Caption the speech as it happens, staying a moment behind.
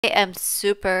I am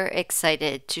super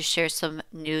excited to share some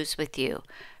news with you.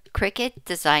 Cricut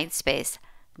Design Space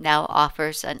now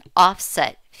offers an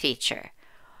offset feature.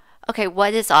 Okay,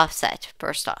 what is offset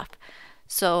first off?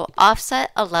 So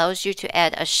offset allows you to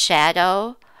add a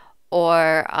shadow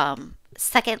or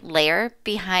second layer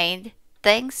behind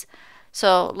things.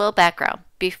 So a little background.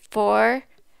 Before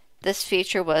this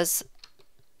feature was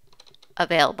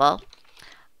available,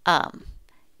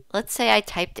 let's say I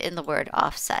typed in the word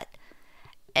offset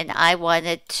and I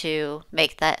wanted to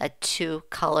make that a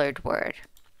two-colored word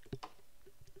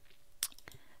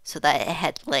so that it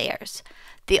had layers.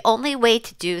 The only way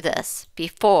to do this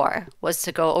before was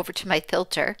to go over to my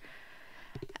filter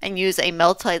and use a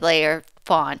multi-layer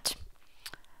font.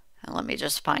 And let me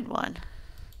just find one.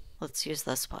 Let's use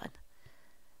this one.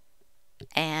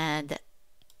 And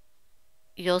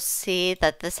you'll see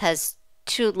that this has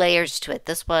two layers to it.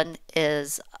 This one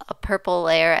is a purple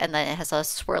layer and then it has a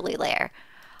swirly layer.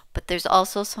 But there's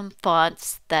also some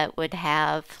fonts that would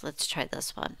have, let's try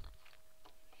this one.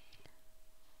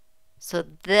 So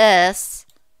this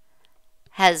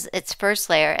has its first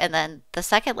layer and then the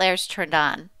second layer is turned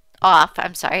off,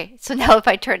 I'm sorry. So now if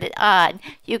I turn it on,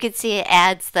 you can see it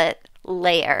adds that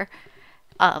layer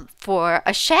for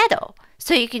a shadow.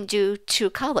 So you can do two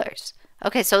colors.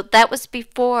 Okay, so that was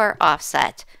before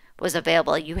offset was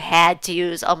available. You had to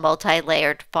use a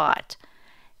multi-layered font.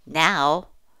 Now,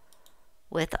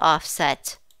 with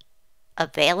offset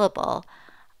available,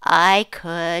 I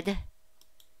could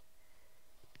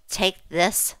take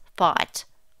this font,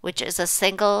 which is a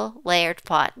single layered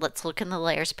font. Let's look in the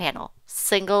layers panel.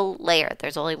 Single layer.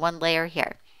 There's only one layer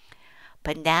here.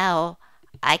 But now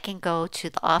I can go to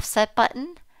the offset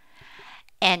button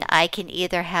and I can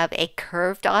either have a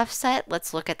curved offset.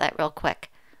 Let's look at that real quick.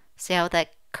 See how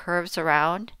that curves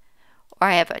around? Or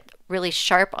I have a really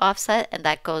sharp offset and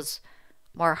that goes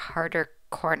more harder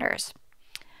corners.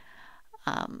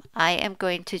 I am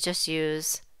going to just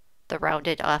use the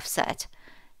rounded offset.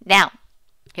 Now,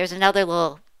 here's another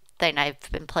little thing I've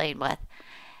been playing with.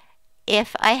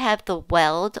 If I have the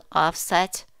weld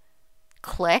offset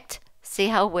clicked, see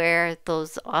how where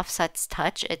those offsets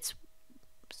touch, it's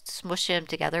smushing them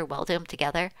together, welding them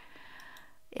together.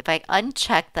 If I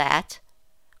uncheck that,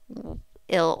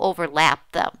 it'll overlap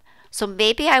them. So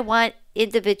maybe I want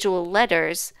individual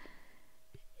letters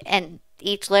and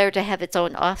each layer to have its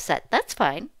own offset. That's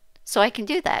fine. So I can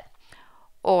do that.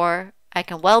 Or I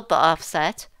can weld the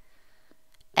offset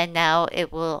and now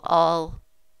it will all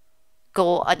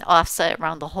go an offset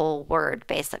around the whole word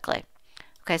basically.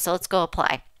 Okay, so let's go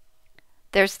apply.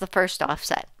 There's the first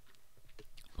offset.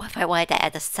 What if I wanted to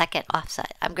add a second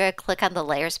offset? I'm going to click on the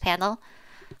layers panel.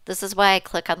 This is why I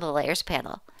click on the layers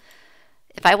panel.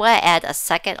 If I want to add a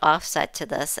second offset to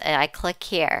this and I click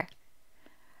here,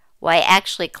 what I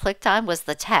actually clicked on was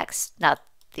the text, not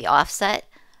the offset.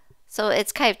 So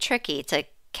it's kind of tricky to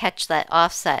catch that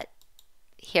offset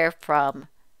here from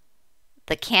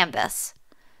the canvas.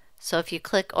 So if you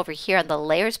click over here on the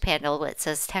layers panel where it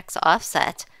says text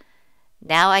offset,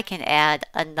 now I can add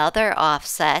another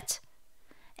offset.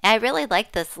 And I really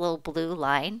like this little blue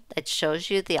line that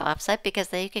shows you the offset because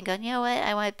then you can go, you know what,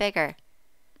 I want it bigger.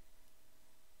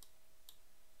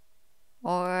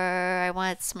 Or I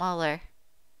want it smaller.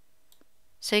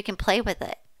 So you can play with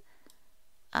it.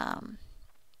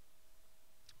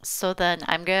 So then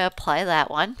I'm going to apply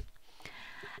that one.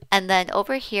 And then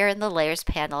over here in the layers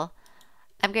panel,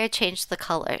 I'm going to change the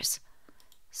colors.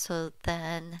 So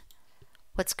then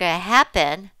what's going to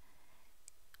happen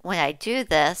when I do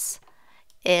this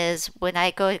is when I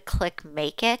go to click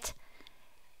make it,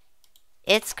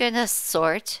 it's going to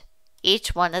sort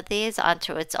each one of these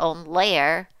onto its own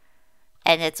layer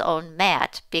and its own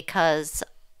mat because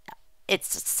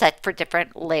it's set for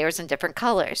different layers and different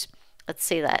colors. Let's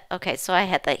see that. Okay, so I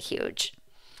had that huge.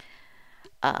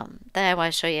 Then I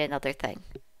want to show you another thing.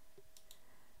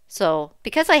 So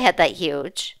because I had that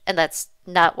huge, and that's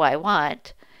not what I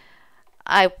want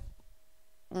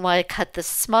to cut this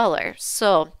smaller.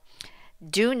 So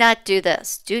do not do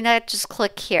this. Do not just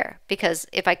click here because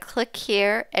if I click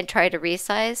here and try to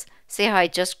resize, see how I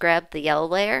just grabbed the yellow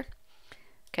layer?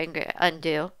 Okay, I'm going to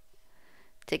undo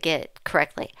to get it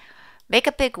correctly. Make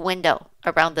a big window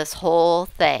around this whole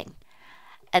thing.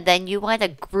 And then you want to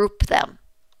group them.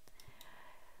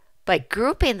 By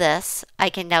grouping this, I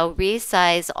can now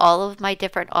resize all of my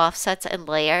different offsets and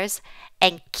layers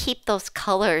and keep those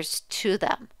colors to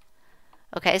them.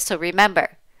 Okay, so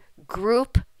remember,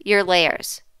 group your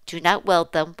layers. Do not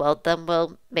weld them. Weld them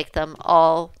will make them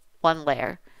all one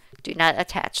layer. Do not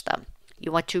attach them.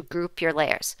 You want to group your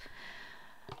layers.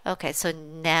 Okay, so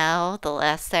now the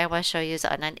last thing I want to show you is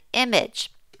on an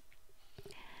image.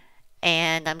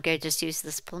 and I'm going to just use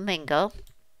this flamingo.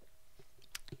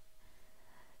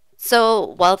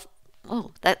 So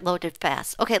oh, that loaded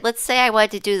fast. Okay, let's say I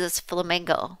wanted to do this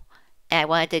flamingo and I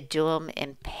wanted to do them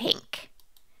in pink.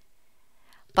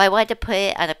 But I wanted to put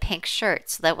it on a pink shirt,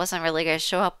 so that wasn't really going to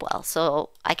show up well.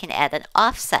 So I can add an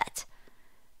offset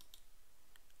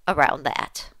around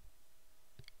that.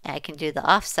 And I can do the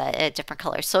offset in a different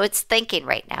color. So it's thinking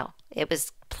right now. It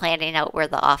was planning out where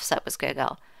the offset was going to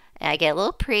go. And I get a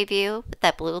little preview with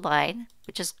that blue line,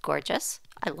 which is gorgeous.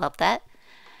 I love that.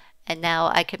 And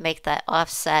now I can make that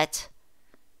offset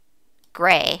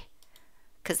gray,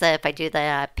 because then if I do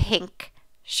the pink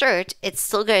shirt, it's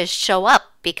still going to show up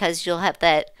because you'll have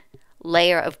that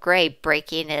layer of gray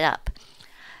breaking it up.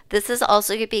 This is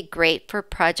also going to be great for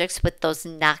projects with those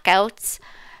knockouts,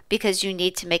 because you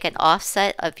need to make an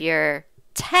offset of your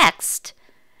text,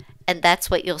 and that's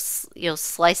what you'll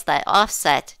slice that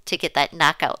offset to get that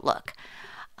knockout look.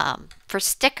 For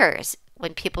stickers,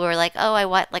 when people are like, oh, I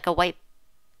want like a white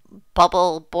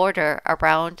bubble border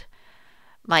around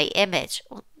my image,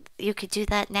 well, you could do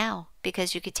that now,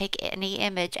 because you could take any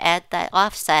image, add that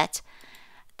offset,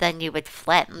 then you would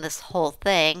flatten this whole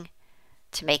thing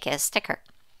to make it a sticker.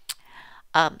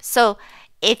 So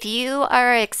if you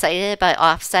are excited about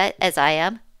offset as I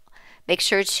am, make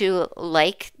sure to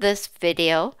like this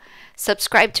video,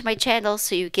 subscribe to my channel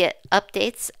so you get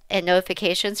updates and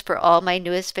notifications for all my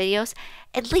newest videos,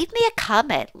 and leave me a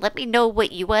comment. Let me know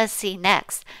what you want to see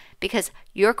next, because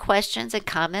your questions and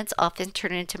comments often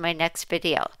turn into my next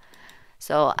video.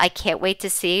 So I can't wait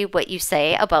to see what you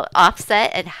say about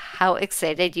offset and how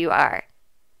excited you are.